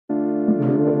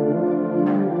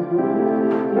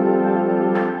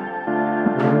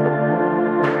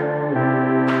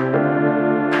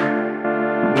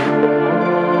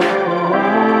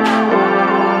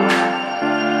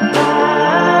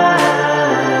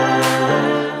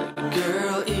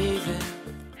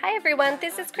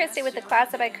This is Christie with the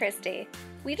Class by Christie.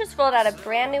 We just rolled out a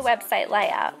brand new website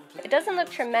layout. It doesn't look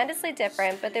tremendously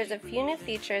different, but there's a few new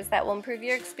features that will improve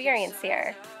your experience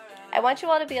here. I want you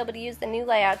all to be able to use the new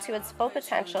layout to its full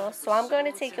potential, so I'm going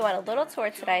to take you on a little tour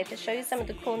today to show you some of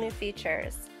the cool new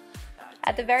features.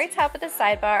 At the very top of the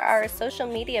sidebar are our social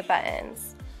media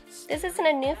buttons. This isn't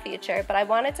a new feature, but I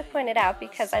wanted to point it out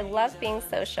because I love being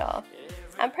social.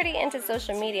 I'm pretty into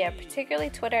social media,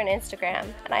 particularly Twitter and Instagram,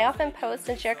 and I often post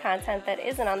and share content that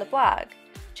isn't on the blog.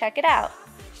 Check it out.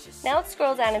 Now let's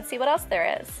scroll down and see what else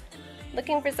there is.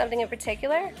 Looking for something in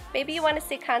particular? Maybe you want to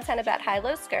see content about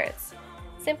high-low skirts.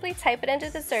 Simply type it into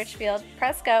the search field,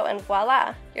 press go, and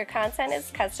voila! Your content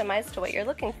is customized to what you're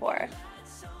looking for.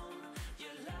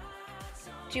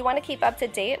 Do you want to keep up to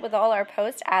date with all our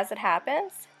posts as it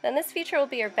happens? Then this feature will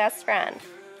be your best friend.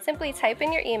 Simply type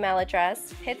in your email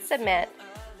address, hit submit.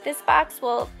 This box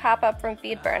will pop up from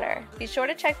FeedBurner. Be sure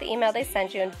to check the email they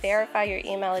send you and verify your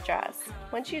email address.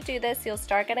 Once you do this, you'll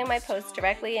start getting my posts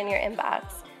directly in your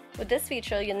inbox. With this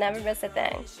feature, you'll never miss a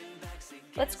thing.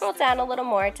 Let's scroll down a little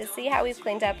more to see how we've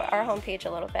cleaned up our homepage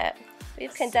a little bit.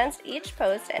 We've condensed each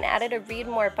post and added a Read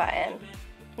More button.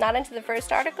 Not into the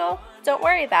first article? Don't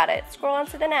worry about it. Scroll on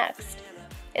to the next.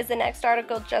 Is the next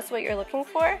article just what you're looking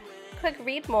for? Click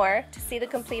Read More to see the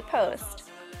complete post.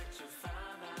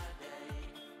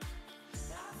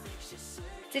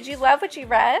 Did you love what you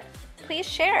read? Please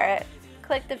share it.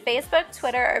 Click the Facebook,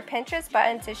 Twitter, or Pinterest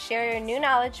button to share your new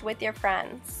knowledge with your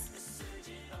friends.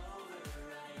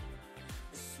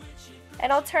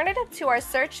 An alternative to our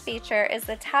search feature is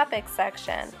the topics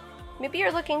section. Maybe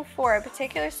you're looking for a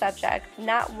particular subject,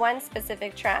 not one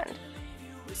specific trend.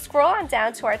 Scroll on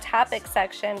down to our topics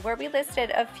section where we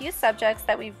listed a few subjects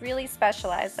that we really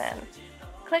specialize in.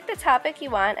 Click the topic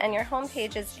you want and your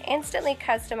homepage is instantly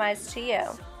customized to you.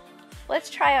 Let's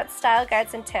try out style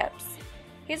guides and tips.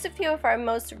 Here's a few of our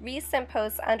most recent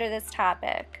posts under this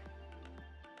topic.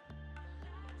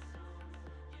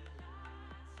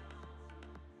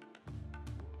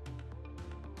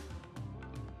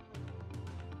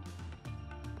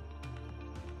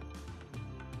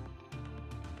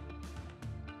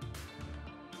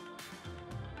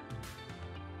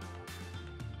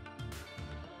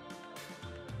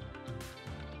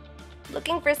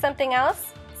 Looking for something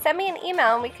else? Send me an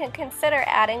email and we can consider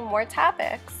adding more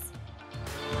topics.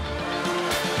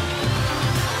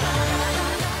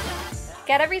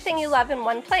 Get everything you love in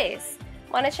one place.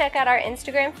 Want to check out our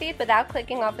Instagram feed without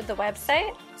clicking off of the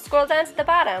website? Scroll down to the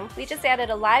bottom. We just added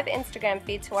a live Instagram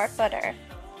feed to our footer.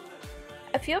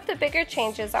 A few of the bigger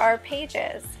changes are our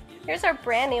pages. Here's our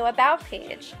brand new About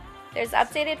page. There's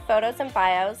updated photos and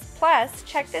bios, plus,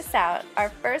 check this out, our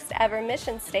first ever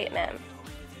mission statement.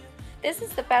 This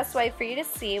is the best way for you to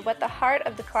see what the heart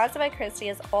of the Closet by Christie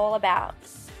is all about.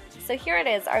 So here it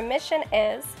is. Our mission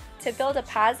is to build a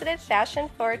positive,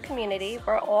 fashion-forward community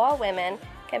where all women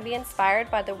can be inspired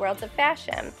by the world of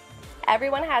fashion.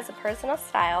 Everyone has a personal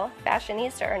style,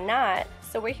 fashionista or not,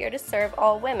 so we're here to serve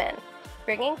all women,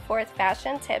 bringing forth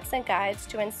fashion tips and guides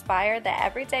to inspire the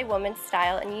everyday woman's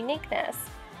style and uniqueness.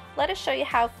 Let us show you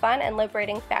how fun and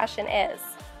liberating fashion is.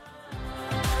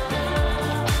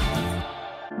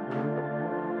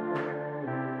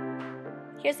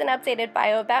 Here's an updated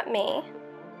bio about me.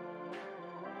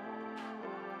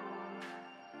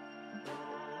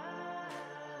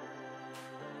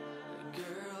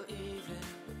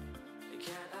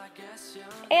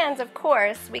 And of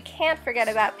course, we can't forget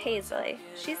about Paisley.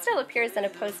 She still appears in a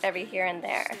post every here and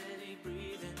there.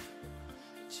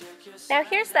 Now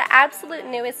here's the absolute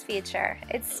newest feature.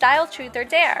 It's Style, Truth, or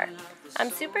Dare.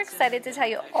 I'm super excited to tell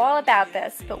you all about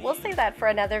this, but we'll save that for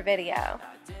another video.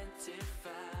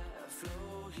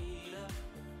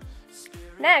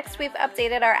 Next, we've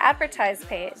updated our advertise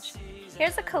page.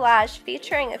 Here's a collage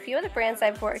featuring a few of the brands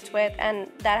I've worked with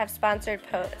and that have sponsored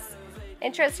posts.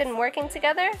 Interested in working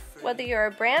together? Whether you're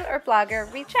a brand or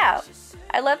blogger, reach out.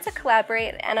 I love to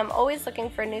collaborate and I'm always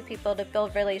looking for new people to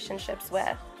build relationships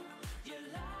with.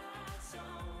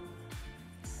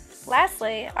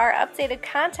 Lastly, our updated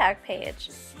contact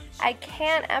page. I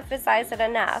can't emphasize it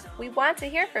enough. We want to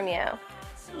hear from you.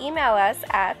 Email us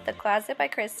at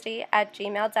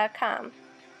theclosetbychristie@gmail.com.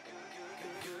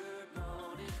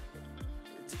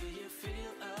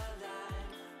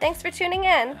 Thanks for tuning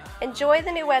in. Enjoy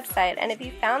the new website, and if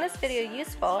you found this video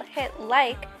useful, hit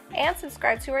like and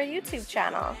subscribe to our YouTube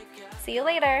channel. See you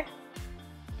later.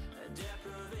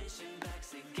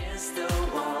 together.